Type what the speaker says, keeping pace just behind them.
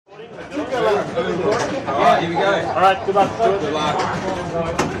Here we go. All right, good luck. Good luck.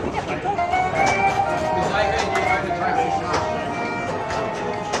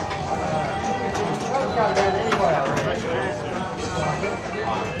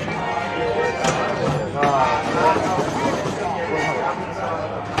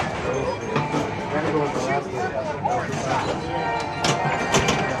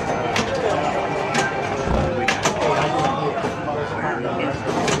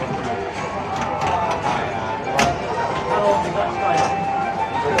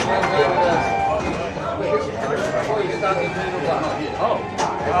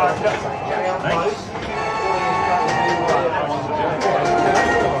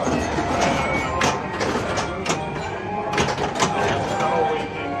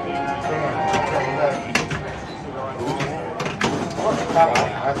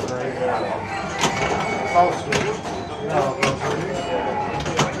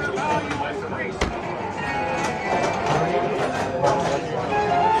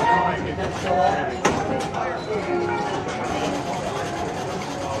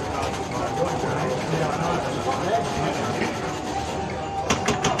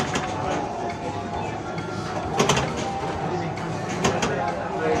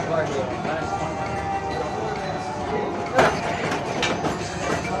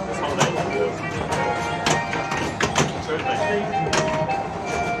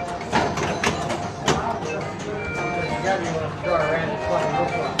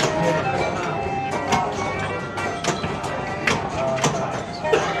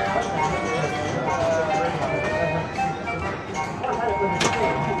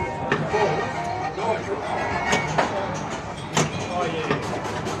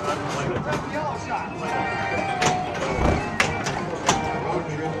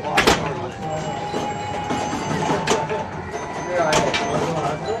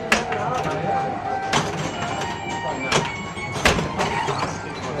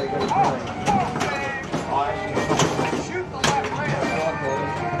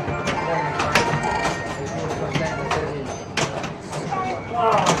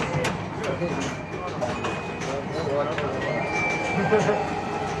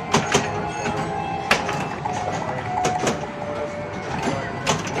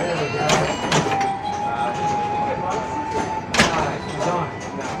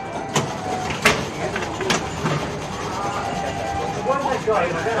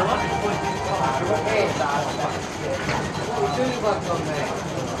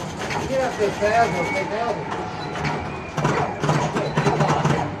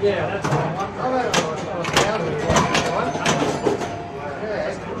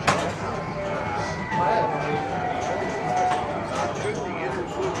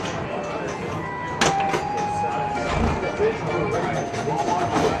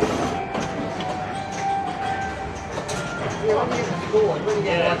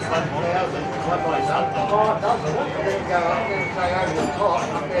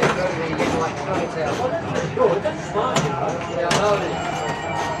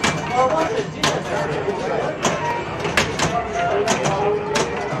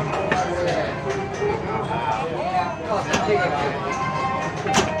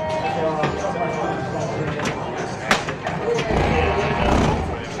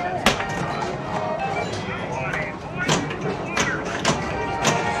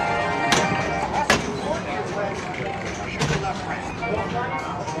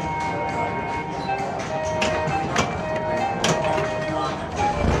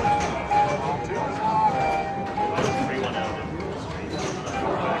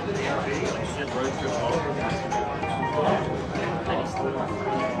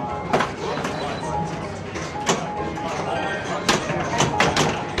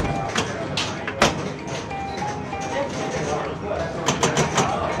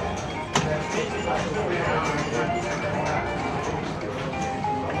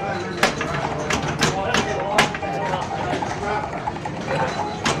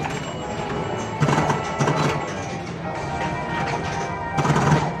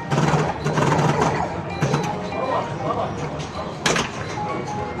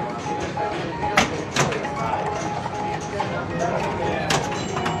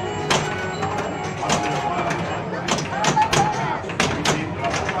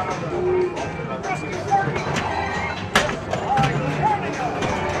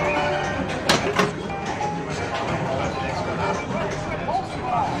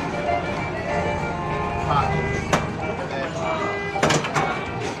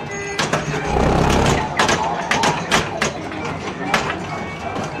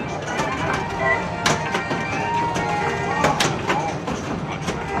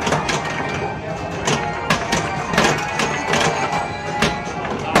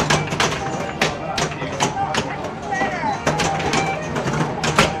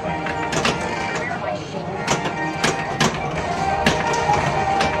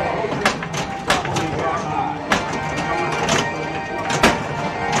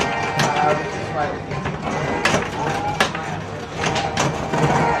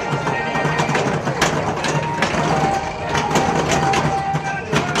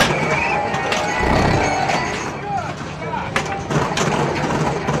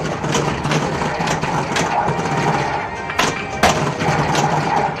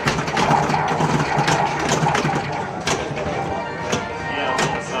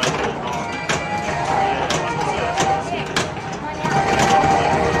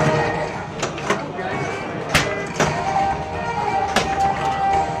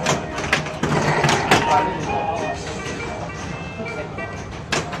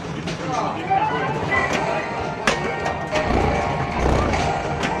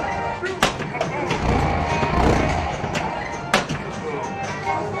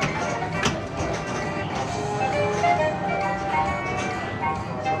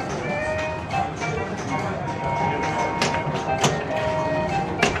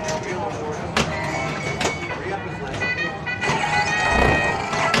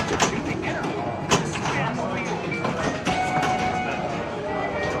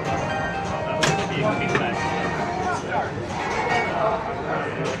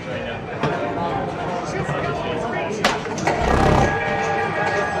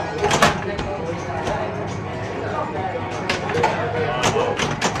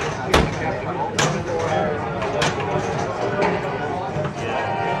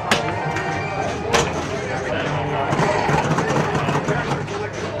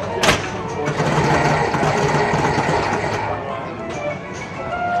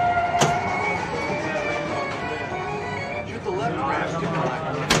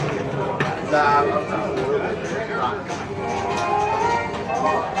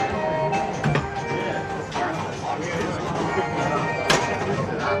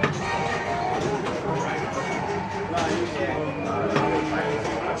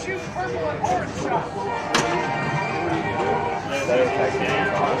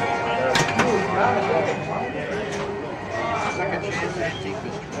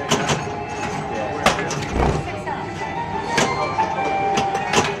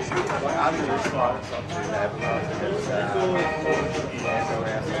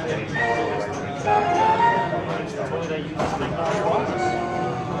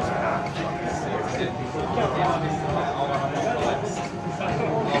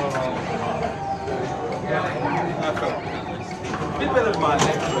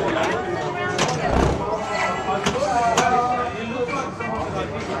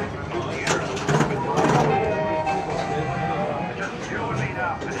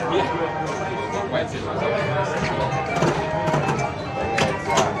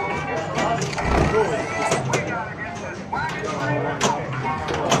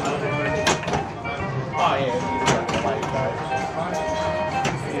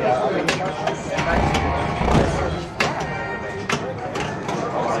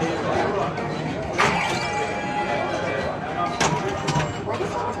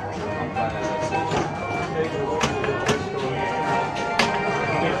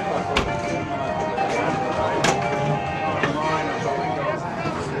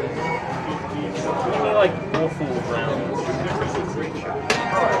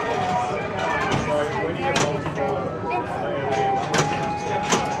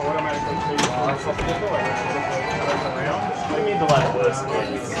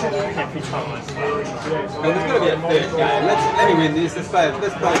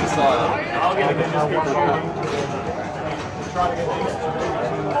 Let's play the side. I'll get a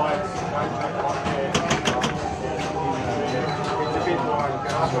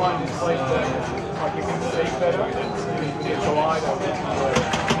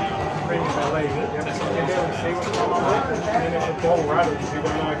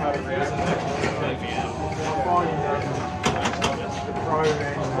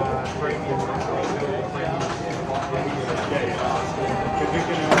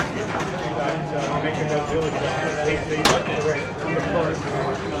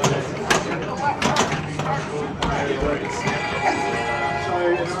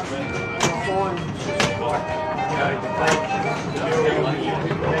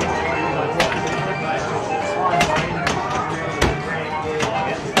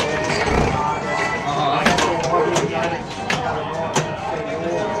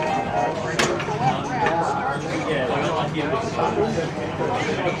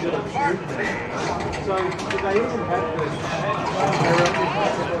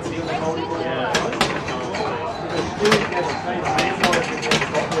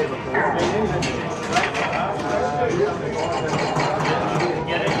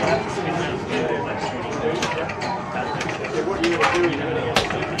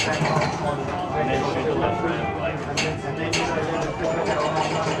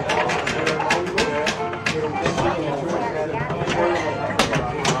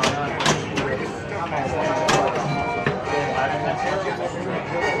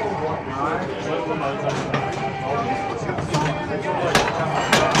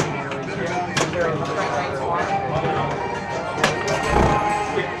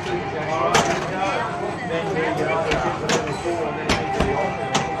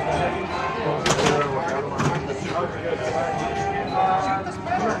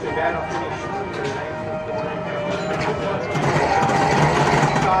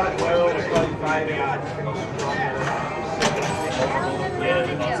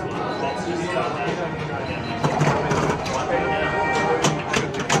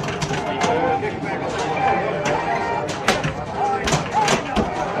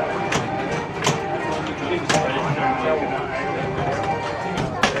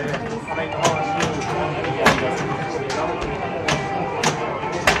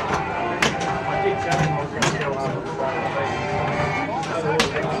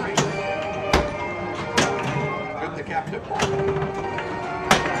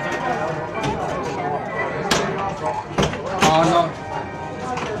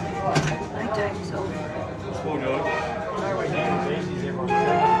Oh no.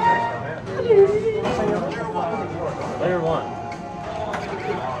 Layer 1.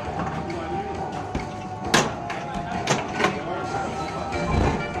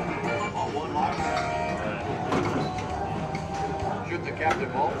 Shoot the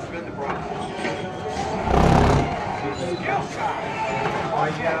captain ball, spin the brush.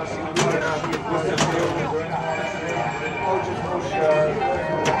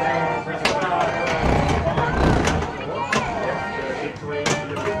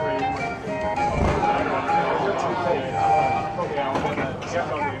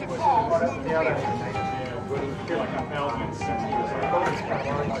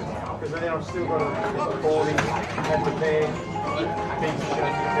 Because then I've still got a 40 at the bed, big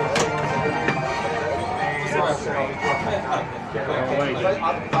shot,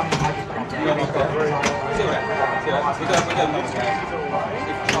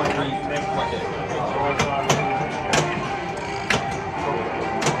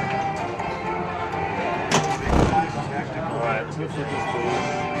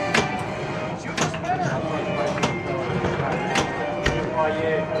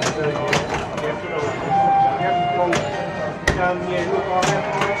 yeah, look, I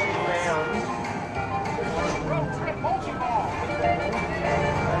actually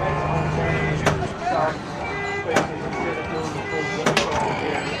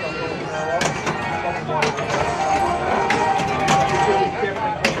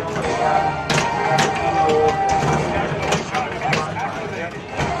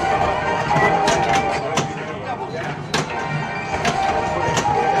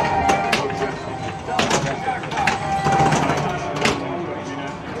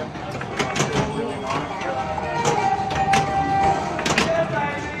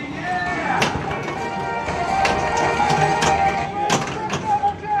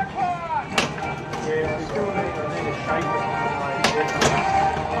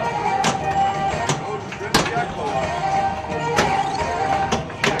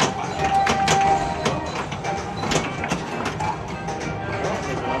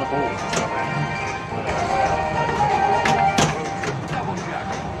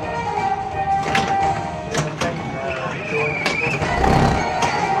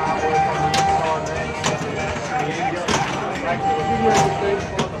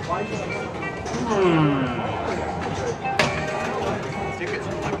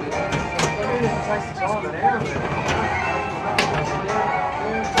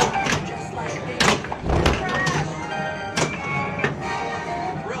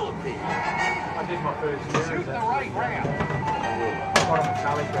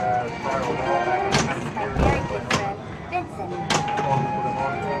found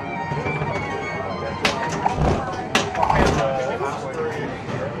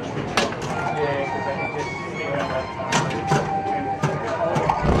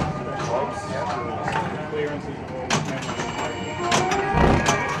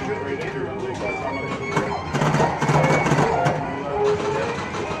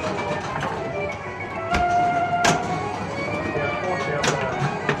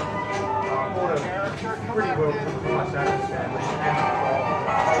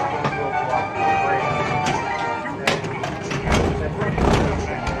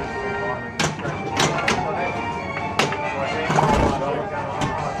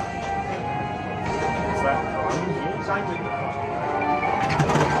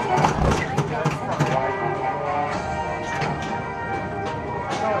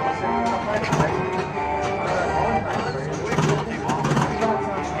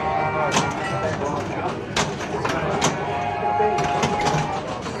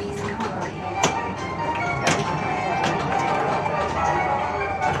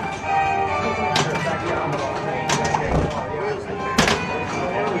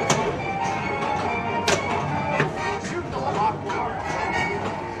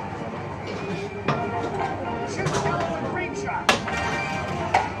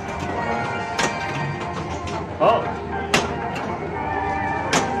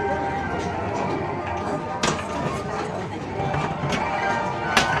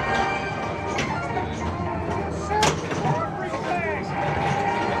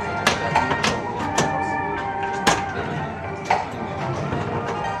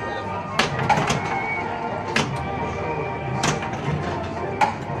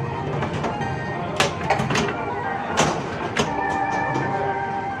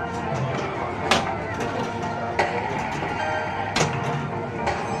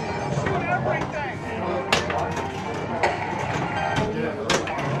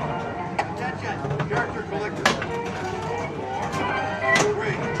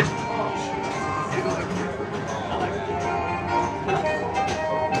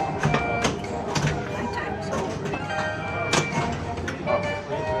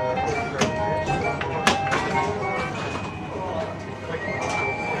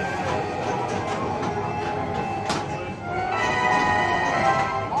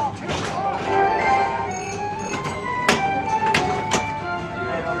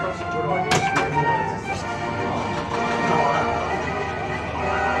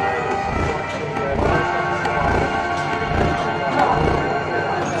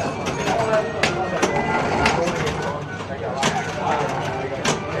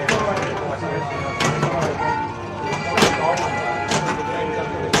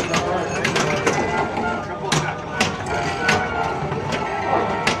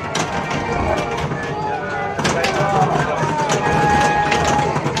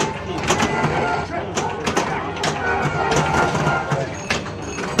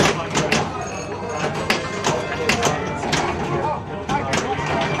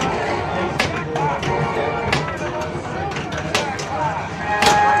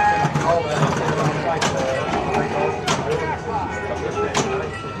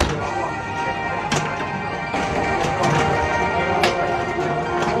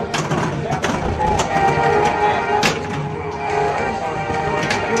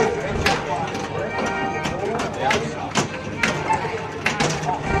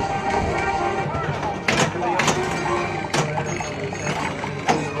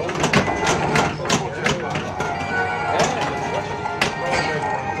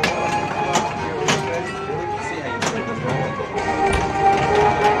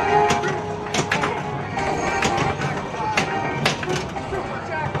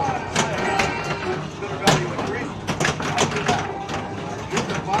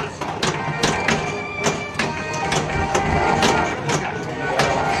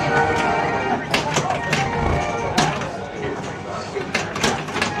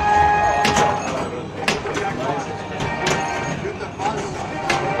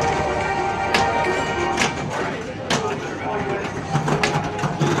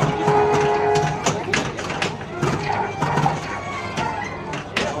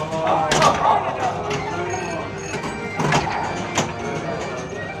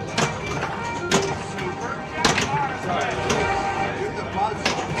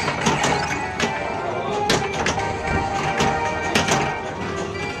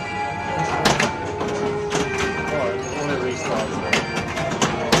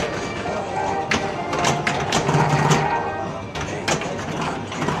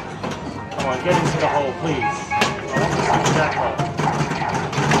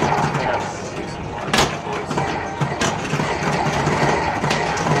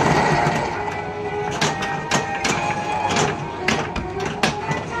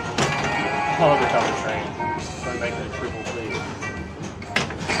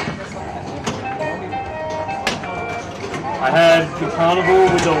I had the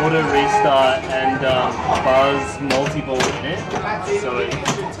Carnival with the auto restart and Buzz multi-ball in it, so it...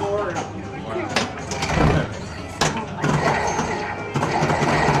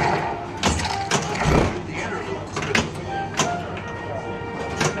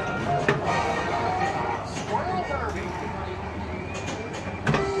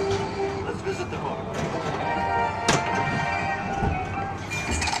 Let's visit the home.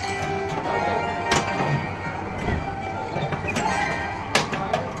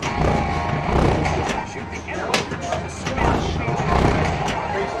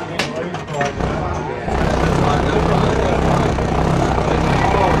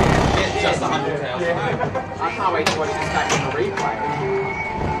 Just 100,000. I can't wait to watch this back in the replay.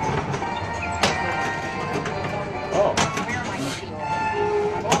 Oh.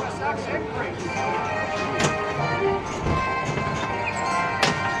 Bonus action increase.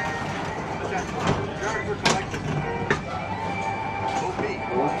 Character collected.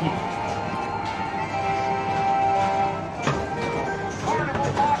 OP. Carnival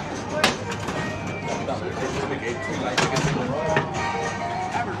lock is lit.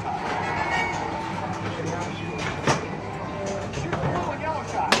 Advertise. Shoot the blue and yellow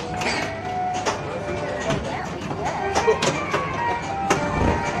shots.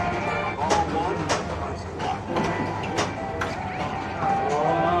 All one.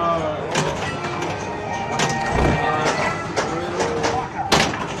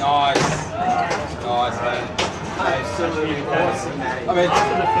 Nice. Nice, man. Absolutely awesome, Matty. I mean,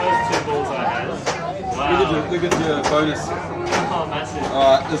 After the first 2 balls I had, wow. look at your bonus. Oh, massive.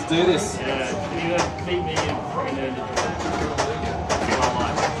 Alright, let's do this. Yeah, you gotta beat me in the That's what I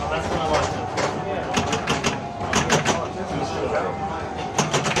like. That's what I like.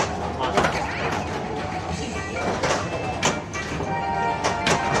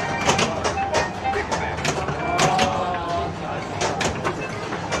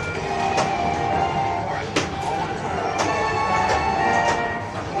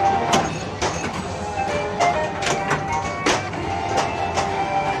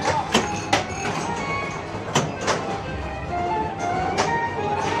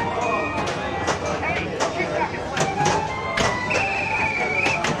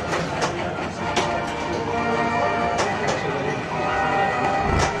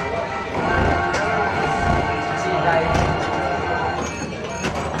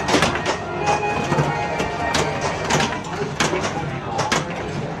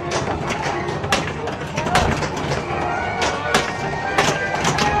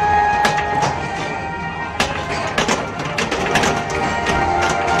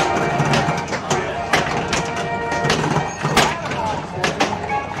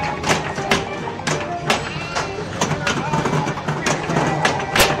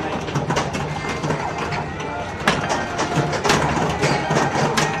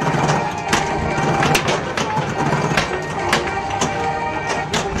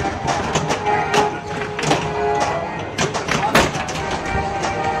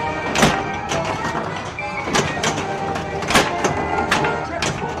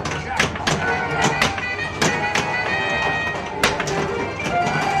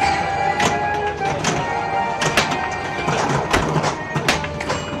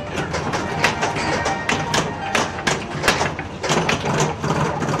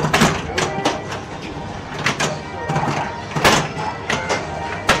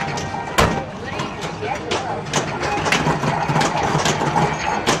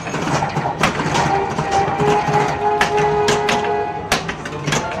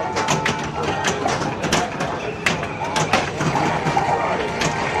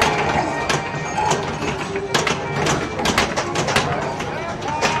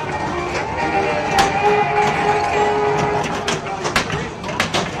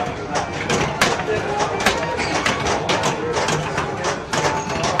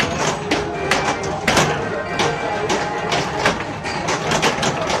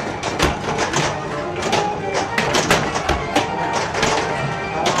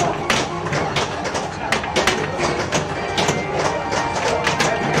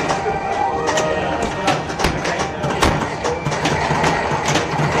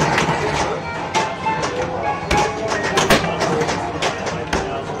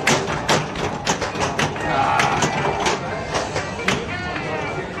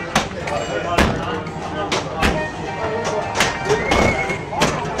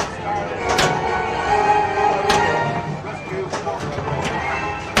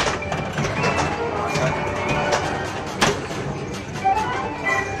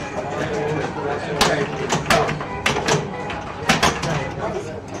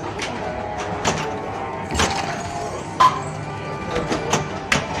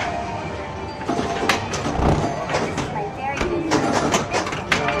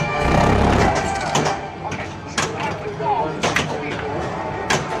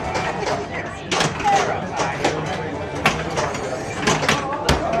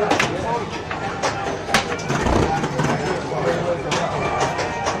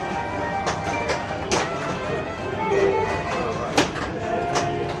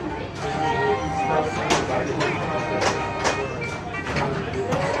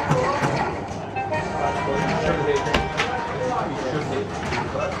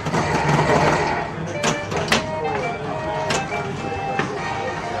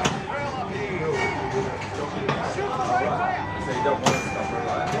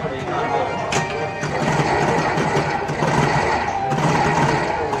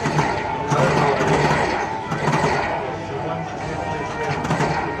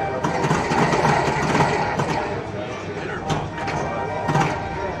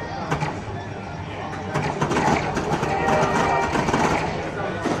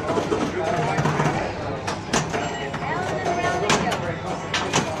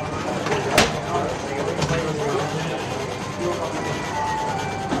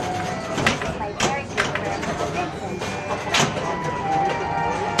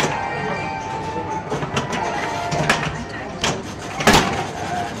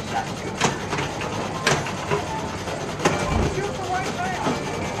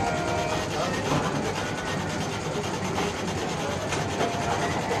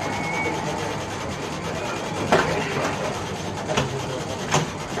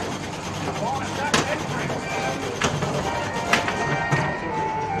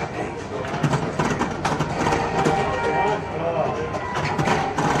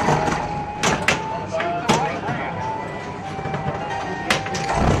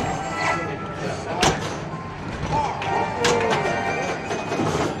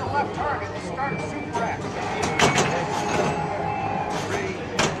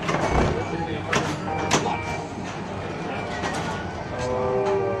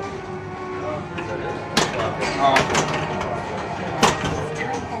 Oh.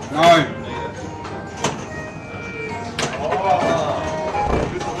 No.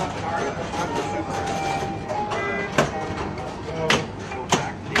 Go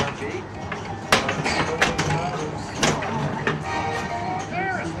back. DRB.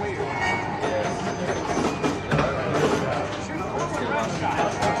 Ferris wheel. Shoot the one shot.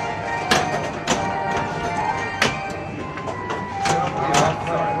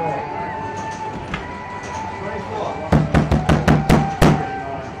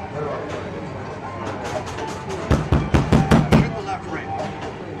 Shoot the left ring.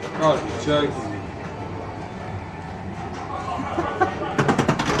 God, you're joking.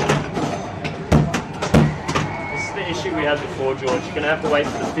 This is the issue we had before, George. You're going to have to wait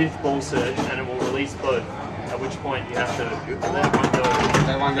for the 5th ball surge and it will release both. At which point you have to let one go.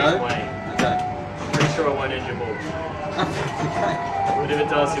 Let one go? Way. Okay. Pretty sure it won't end your ball. Okay. But if it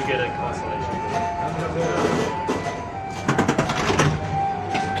does, you'll get a consolation.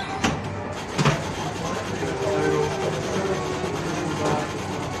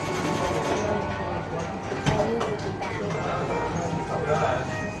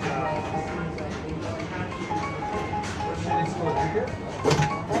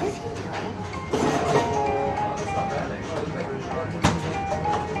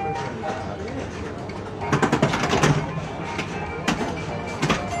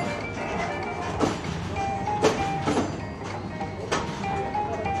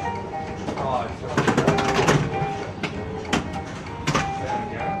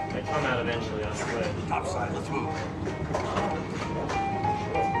 They come out eventually, I swear. Top side. Let's move.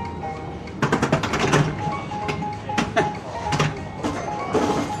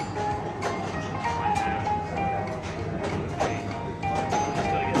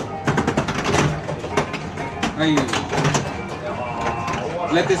 Hey.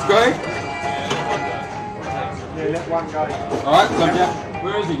 Let this go. Yeah, let one go. Alright, so yeah.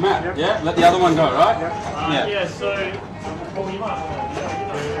 Where is he, Matt? Yep. Yeah, let the other one go, right? Yep. Yeah, so... Well, you might...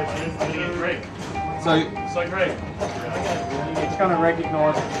 Greg. So, So, Greg. It's going to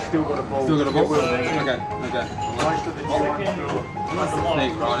recognise that you've still got a ball. still got a ball? It will. Okay, okay. Most of the time.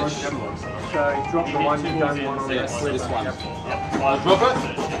 Big rubbish. So drop the one you don't want on that Yes, slip. this one. Yep. Drop it?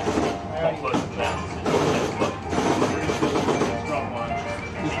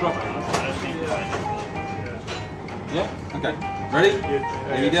 Just drop it. Yeah? Okay. Ready?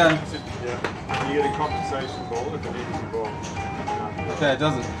 There you go. Yeah. You get a compensation ball if it is your ball. Okay, it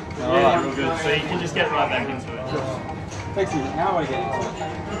doesn't. Yeah, Alright. real good. So you can just get right back into it. Takes me an hour to get into it.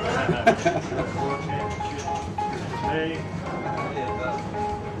 Hey.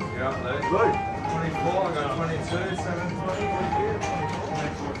 Blue. 24, I got 22, 720,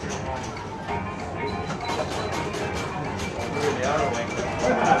 really are a wanker.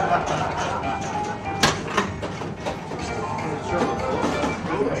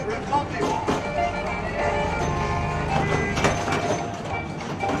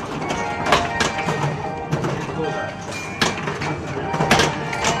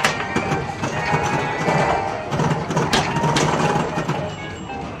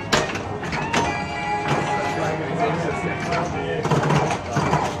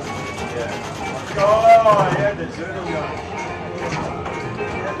 Oh, yeah, the journal one.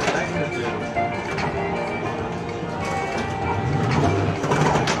 Yeah, the magnet journal.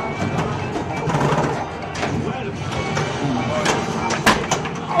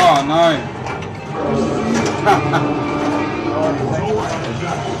 Oh no.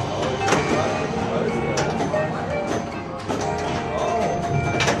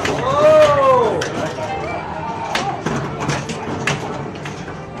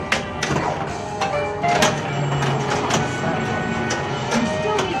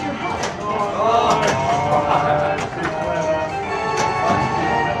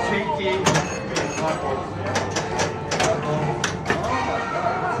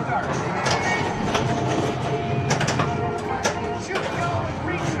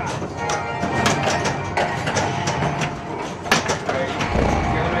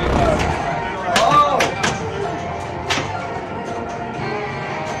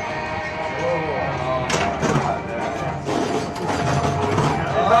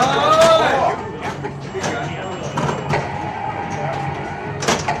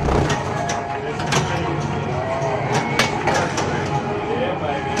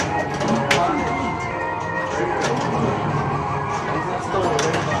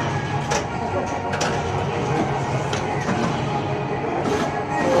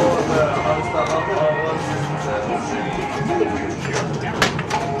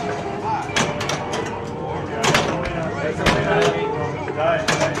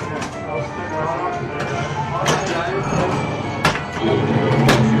 Nice.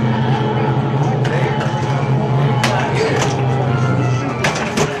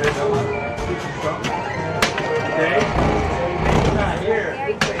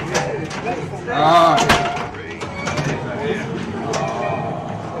 Ah.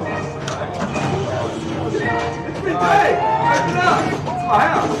 It's been day! Open up! It's my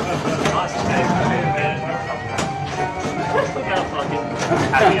house! Nice taste. Look how fucking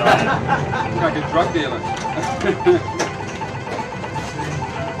happy I am. Like a drug dealer.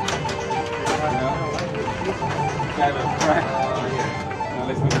 Gave it a crack. At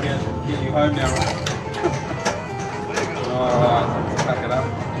least we can get you home now, right? Alright, pack it up.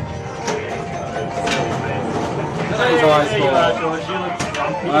 There you Eyes are, for. George. You look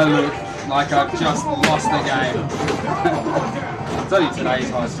grumpy. I look like I've just lost the game. It's only today's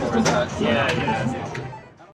high score, isn't it? Yeah, yeah.